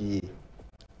me a be.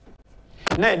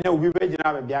 No, we will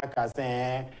have a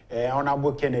saying,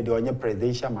 Honorable Kennedy on your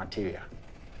presidential material.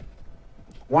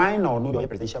 Why no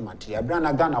presidential material?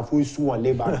 Brana Ghana full sue on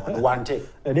labor one take.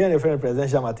 And then a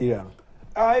presidential material.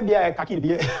 I be a kaki,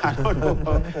 I don't know.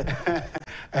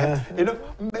 You know,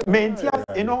 maintain,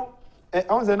 you know,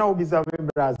 I was an observer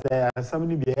as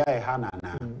somebody be a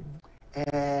Hannah.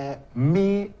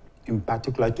 Me in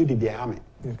particular to the Bahami.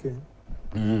 Okay.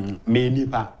 Me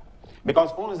nipa.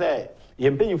 Because on say,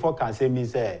 you pay for can say me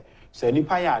say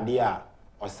nipa ya dia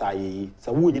or say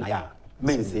so wood ya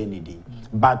men say anything.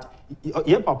 But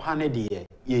your papa ne de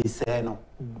ye say no.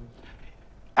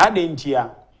 Adentia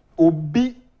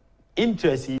obi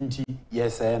interest in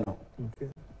yes say no. Okay.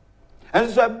 And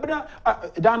so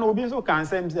dan obi so can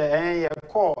say say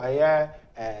call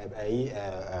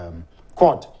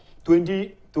court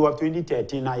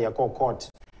 2013 na ye call court.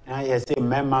 I say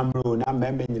member na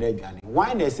member Johnny.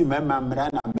 Why they say member na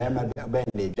member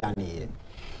Johnny?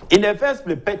 In the first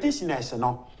place, petitioners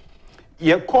no,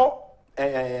 you call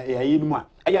national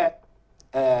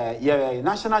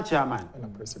chairman and the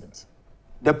president.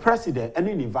 The president and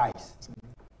any vice.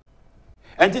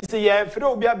 And to say yeah,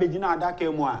 Fredo be a begina that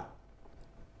came one.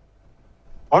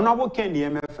 Honorable Kenny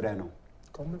MF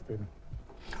Come with him.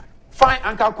 Fine,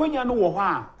 and Kakunya no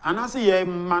one, and I say yeah,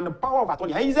 man, the power of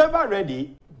attorney. He's ever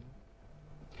ready.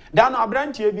 Dan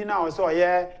branch bi na so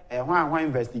ye hwan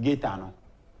investigator no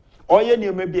oye ne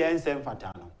ma bi ensem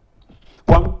fata no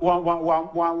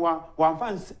wan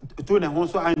fans to ne ho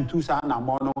so antu sa na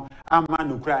mo no ama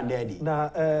no kura ndedi na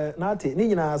Nartey ni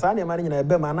nyina sa ne ma ne nyina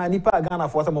ebe ma na nipa Ghana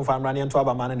for some fa mra ne nto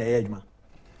aba ma na e adwuma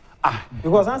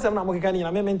because ansem na mo keka ni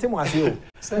nyina me mente mo ase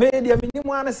o me dia me ni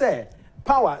mo an say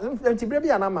power enti bre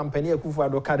bia na mampani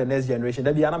akufo-addo ka the next generation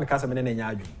da bia na me ka se me ne nya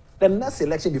adwu the next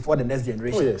election before the next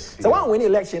generation. Oh, yes. So when we win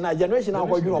election, our generation now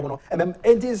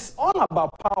it is all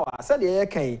about power. Said the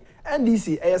AK,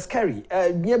 NDC, scary.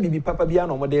 Maybe Papa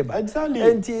Biano Modeba. Exactly.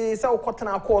 And so cotton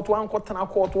court, one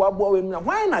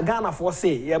why not Ghana for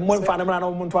say, yeah, more fan of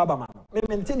Montuabama?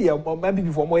 Maybe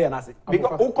before more than I say.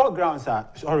 Because Oko grounds are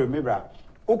sorry, Mibra.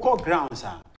 Oko grounds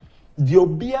are the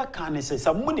Obia can say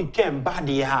some money came bad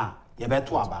here, you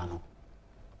better abano.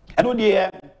 I know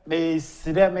the may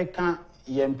Sidemeka.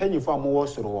 Yen penny for more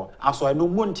so aso eno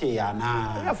monte ya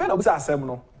na ya fe na busa asem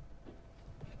no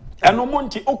eno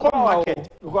monte o come market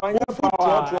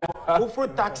o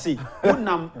fruit taxi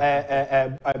unam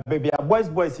baby boys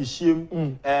shim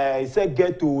say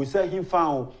get to say him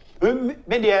found me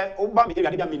there o ba me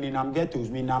area me nam get to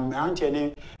me nam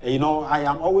anche you know I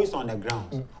am always on the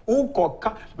ground o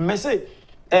koka me say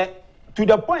to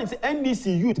the point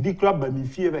NDC youth be club by me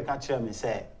fear be catch me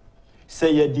say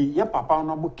your papa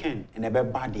Honorable Ken and a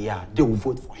bad year, they will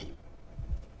vote for him.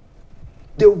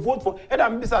 They will vote for and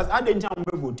I'm besides I didn't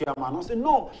vote man. I say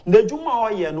no, the Juma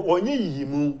oyen or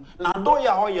yimu,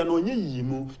 Nadoya oyen or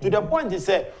yimu. To the point he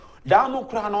said, Dano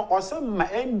Crano or some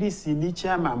NDC ni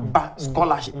chairman back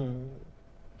scholarship.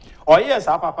 Oh yes,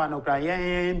 our papa no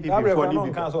crying before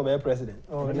the council be president.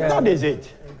 That is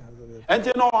it. And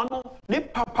you know, ni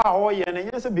papa oyen and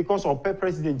yes because of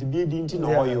president be didn't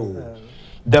know you.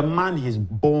 the man is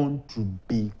born to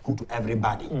be good to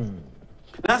everybody.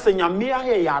 Now say nyame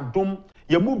aye ya dom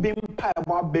ye mu bem pa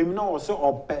ebo bem na o se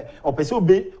ope se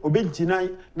obe gina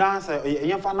na say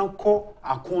ye fa na ko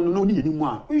akon no ni mu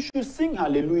a we should sing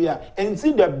hallelujah and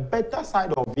see the better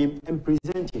side of him and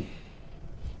present him.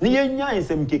 Ni ye nya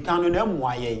ensem keka no na mu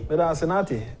aye. But as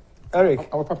Nartey, Eric,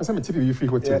 our papa say me tip you free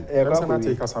hotel.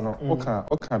 Nartey kasa no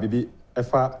oka bibi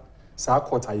efa sa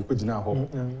quarter you gina ho.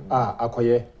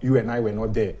 Akoye you and I were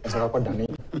not there. Esa ka dane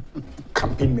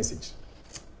campaign message.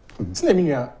 Since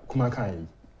I kuma kan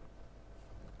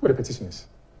what the petition is.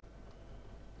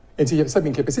 And he said,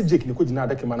 "Kepese Jake ni kujina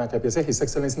adake mana kepese His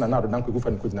Excellency na nado dan kwegu fa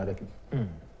ni kujina adake." And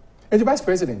the Vice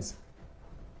President,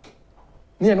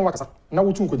 ni eno wakasa na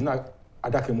wutu kujina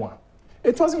adake mo a.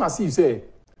 It wasn't as if you say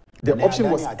the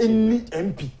option was any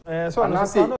MP. So and I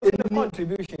say any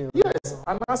contribution. Yes,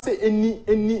 and I say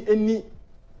any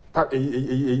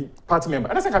party member.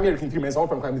 And I say come here in 3 minutes all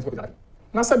from coming to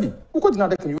na sabi ukojina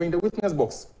adake you in the witness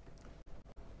box.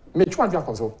 Me try to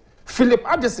also Philip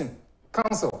Addison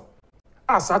council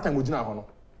certain would know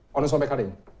on some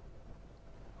academy.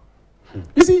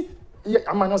 You see,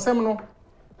 I'm not saying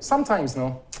sometimes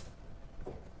no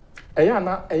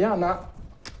Ayana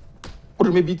or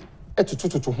maybe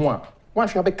to one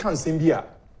should have a cancer beer.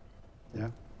 Yeah.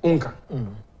 Unka.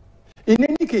 In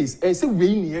any case, I say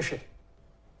we near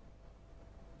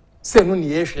say no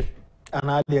near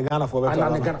and I the Ghana for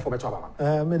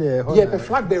better. Yeah, the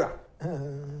flag bearer.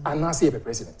 And now see the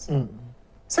president.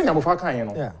 Say na mofa kan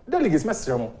no. Delegates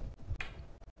message mo.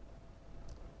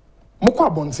 Mo kwa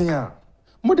bonten a.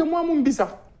 Mo de mo amum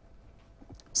bisa.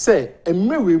 Say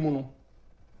emrewe mu no.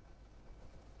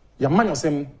 Ya manyo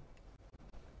sem.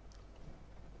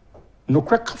 No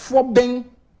krakafo ben.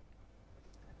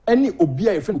 Any obi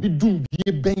a friend bi dum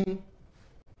bie ben.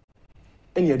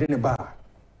 Any ede ne ba.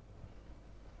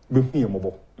 Be hu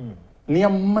yemobo. Ni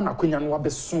amana na kwanya no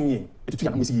abesun ye. Etutu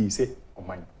ya mo si say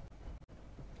oman.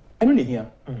 Eno ne hia.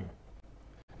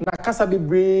 Na kasa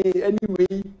bebre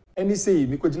anyway any say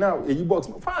me kojina eyi box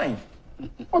fine.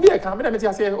 Obi e kan me na me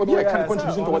ti say obi e kan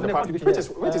contribution towards the party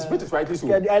which is rightly so.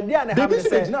 The idea na have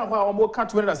say na ho a omo kan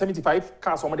 275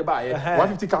 cars omo de buy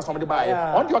 150 cars omo de buy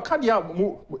on your card here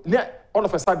all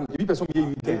of a sudden ebi person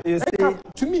you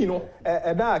to me no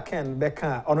that can be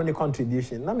kan on any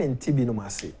contribution na me ntibi no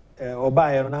mase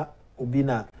oba na obi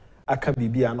na aka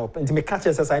bibia no nti me catch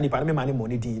exercise ni pa na me money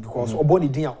money din because oboni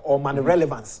din or man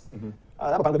relevance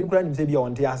papa bi kura ni say bia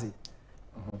on te ase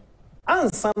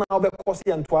ansa na obekose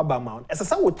yanto aba ma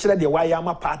esesa wo kire de why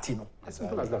ama party no as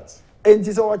simple as that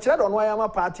enti so wo kire de why ama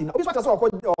party no obi so so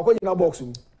okọ na box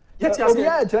mu yet obi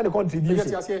ya kire de contribution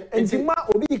enti ma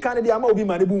obi kan de ama obi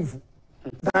ma ne bumfu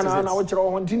na wo kire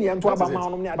wo ntini yanto aba ma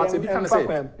no ne ade emfa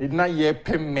kwam na ye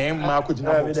pem ma ko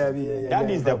gina box that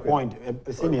is the point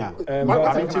senior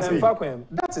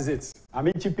that is it I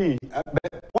mean chipi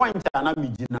point na mi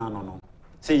gina no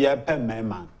say ye pem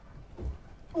ma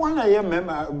one I am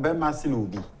Bema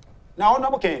Sinubi. Now,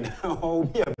 no can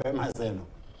be a Bema Seno.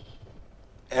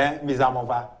 Miss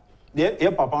Amova,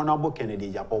 the Papa no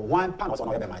Kennedy, Japan, 1 pound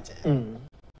on the match.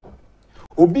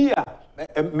 Obia,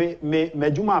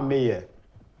 Mejuma Mayer,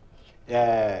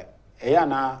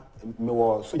 Ayana, me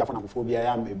was Sojaphobia,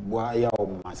 I am a boy or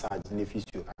massage in the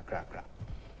fissure.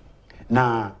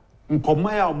 Now,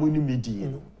 Mpomaya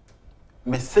Munimidi,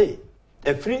 me say,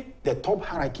 the top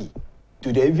hierarchy.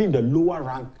 To the even the lower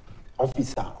rank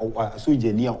officer or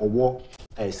soldier or war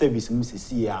service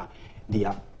MCC, they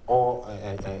are all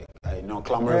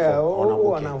clamoring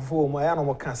for honor. For my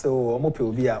animal castle or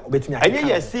Mopia, bet me. I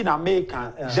yes, see,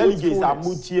 American delegates are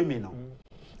mutimino,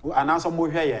 and also more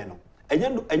here.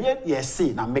 And yet, yes,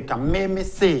 see, now make a meme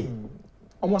say.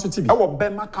 Almost a our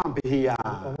Bema camp here.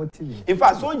 In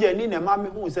fact, soldier in a mammy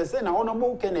who says,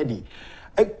 Honorable Kennedy,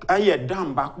 I hear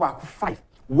down back 5.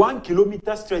 1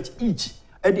 kilometer stretch each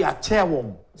at the chair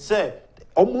warm. Say,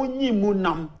 Omuni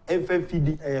Munam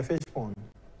FFD fish pond.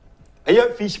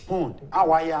 A fish pond.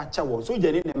 Our chair so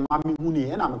Jenny and Mammy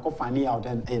Mooney and I'm finding out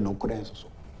and no credence so.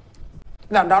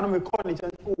 Now, down we call it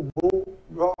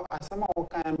raw as some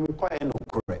kind require no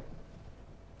correct.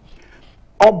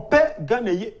 Or bet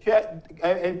Ghana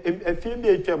a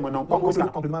female chairman on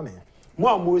compliment.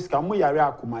 More muska,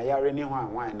 Muyara,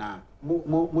 Kumayara, wine now.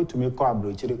 Mo to make call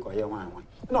brochire ko ye wan.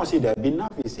 No see there be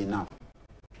enough is enough.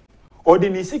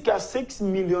 Ordinisika $6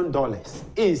 million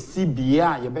is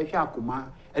CBA ye be hwa akoma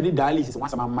e di dialysis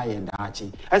once am ma ye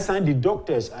ndaachi. Assign the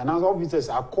doctors and other officers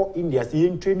are called India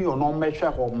see training on no me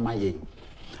hwa ho ma ye.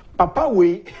 Papa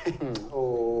we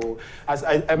oh as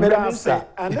I say,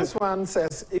 and this one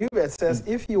says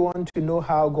if you want to know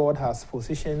how God has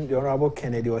positioned the Honorable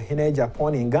Kennedy or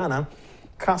Agyapong in Ghana,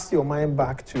 cast your mind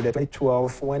back to the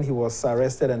 2012 when he was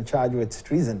arrested and charged with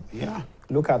treason. Yeah.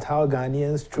 Look at how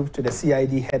Ghanaians trooped to the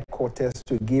CID headquarters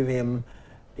to give him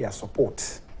their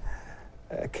support.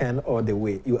 Ken all the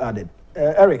way, you added.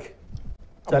 Eric,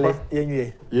 Charlie,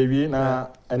 Ye na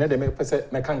ene de me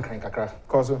pese me kan kakra.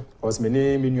 Koso. Because me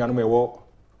name me nuanu me wo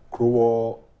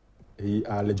Krowo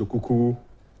Lejokuku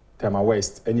Tema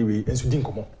West. Anyway, ensu din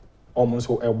komo. Almost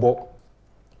so ebo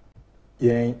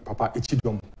yen papa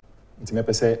Ichidom. Nti me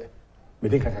pese me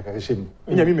din kan kakra hye mi.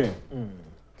 Nya mi me.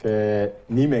 Ke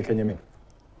ni me kenye me.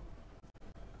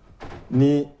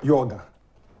 Ni yoga.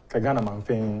 Ka Ghana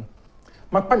manfen.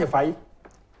 Makpanye fai.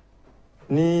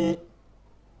 Ni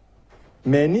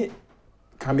many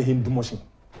can be hindu motion.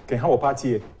 Can have a party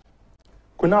here.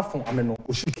 Kuna fun ameno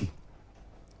oshiki.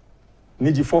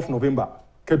 Ni the 4th November.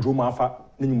 Ke draw mafa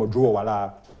ni mo draw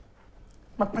wala.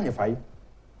 Makpanye fai.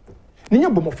 Ni nya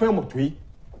bomo fen mo tui.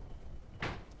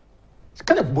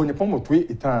 Kana bonye pon mo tui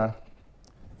eta.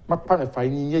 Makpanye fai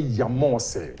ni nya yamo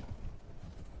se.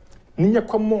 Ni nya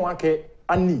kwamo ake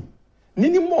ani.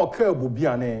 Ni mo ka bobi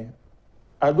ane.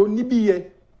 Ado ni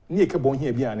biye ni ke bon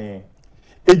hia bi ane.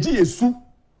 Eji esu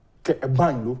ke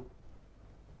eban lo.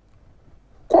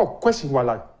 Ko question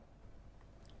wala.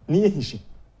 Ni ehishi.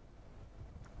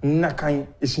 Na kan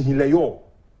ehihile yo.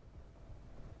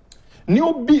 Ni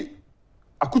obi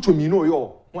akuchomi no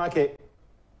yo. Wa ke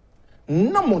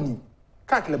na money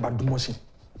ka kle badumoshi.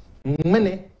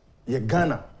 Mene ye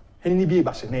Ghana. Heni ni bi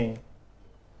ba shene.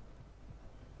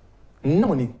 Na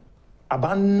money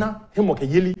abana hemo ke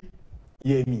yeli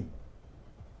ye mi.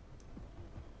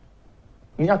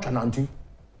 Ni akanantu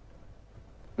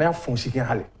na ya fon shikin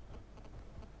hale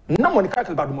na mo ni ka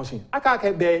kele badu machine aka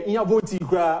ka be in ya voti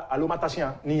kura alo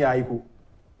matashia ni ya iko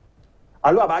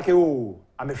alo abake o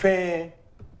amefen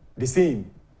the same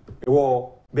e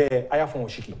wo be aya fon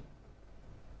shiki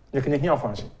nye kenya hia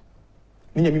fon shi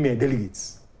ni nya mi me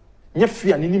delegates nye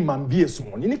fia ni mambi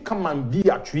esumo ni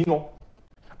kamambi atwi no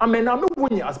amena me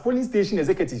wonye as polling station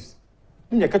executives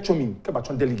ni nya ka chomi ka ba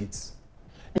chon delegates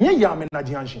nye ya amena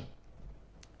jianshi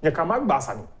nye kama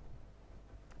gbasani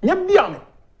nye biame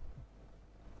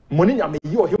moni nya me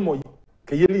yi o hemo yi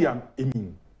ke yeli yam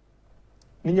emi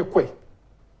ni nye kwe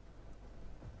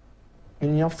ni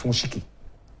nya fonshiki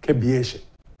ke bieshe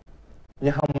nye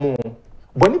hamo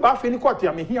boni ba fe ni court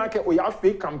ya me hia ke o ya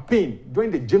fe campaign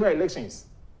during the general elections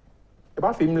e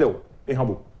ba fe mleo e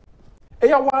habo e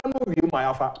ya wa no wi ma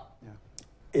ya fa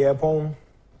e pon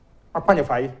apanya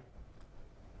fai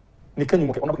ni kanyi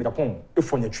mo ke ona Agyapong e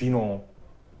fonya twi no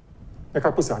e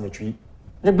ka posa anya twi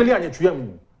nye gbeli anya twi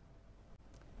am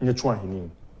nye twa hini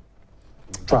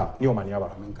twa ni o mani aba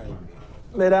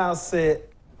Mera say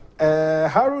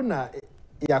Haruna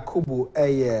Yakubu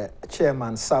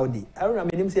chairman Saudi. Haruna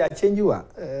made him say I change you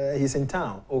he's in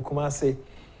town or Kumasi.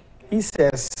 He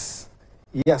says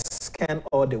yes, can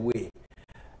all the way.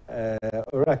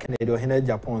 Canada or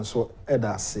Japan so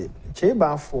edase.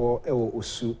 Cheba for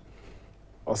usu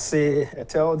or say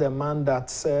tell the man that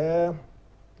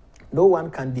no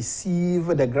one can deceive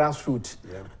the grassroots.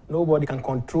 Yeah. Nobody can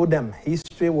control them.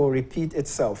 History will repeat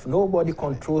itself. Nobody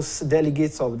controls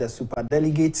delegates of the Super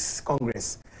Delegates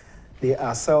Congress. They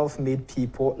are self-made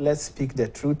people. Let's speak the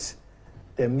truth.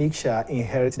 The meek shall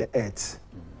inherit the earth.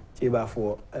 Cheba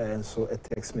for so a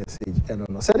text message.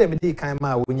 No. So them di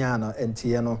kaima wunyano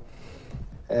entiano.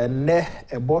 Ne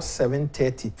boss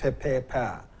 7:30 pepe.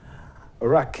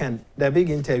 Raken, the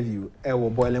big interview,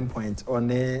 boiling point on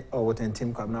what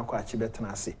team Kabna Kwachi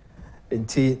Betanasi.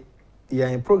 Until you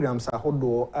in programs are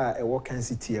Hodo, a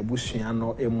Kencity, a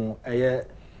Bushiano, Emo, a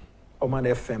Oman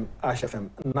FM, Ash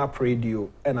FM, NAP Radio,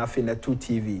 and Afina 2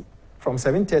 TV. From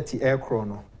 7:30 air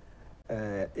chrono,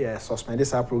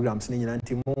 suspended our programs,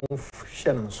 Ninty Move,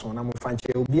 Shannon, so I'm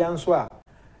Fanche, Bianswa,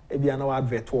 Ebiano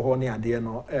advert, Honey,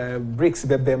 Adiano, Bricks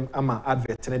Bebem, Ama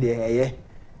advert,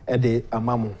 Ede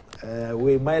Amamu.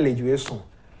 We mileage we so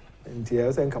nti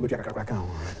I say nka botua kakra ho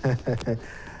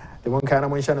the one kind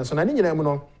of mention so na ni nyina mu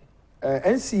no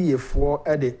NCA for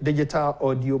the digital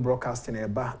audio broadcasting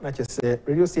eba na say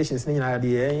radio stations ni nyina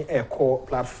de e core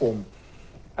platform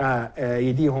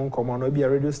yedi ho nkomo no bia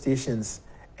radio stations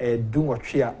do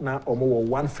nwotwe na omo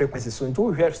wo one frequency so nti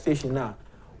wo hwe station na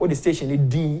o the station ni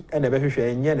din na be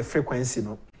hwehwe enye the frequency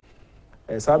no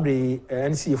sabre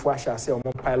NCA for asha say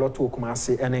omo pilot to kuma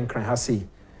say ene nkran ha say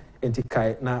enti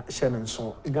kai na Shannon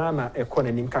so Ghana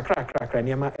economy kakra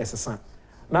niema esesa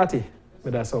Nartey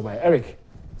with us over Eric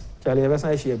Charlie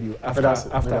Ebenezer share you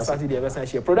after Saturday Ebenezer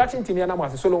share production team na mo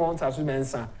Solomon Tasu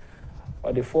Mensa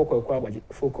or the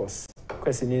focus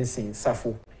question in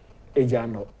Safo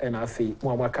Ejano and I say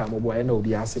Mwaka Mobo and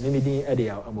Obi Asi, Mimidi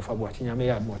Edia and Mufabu,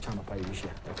 Chinyame, more channel by Yusha.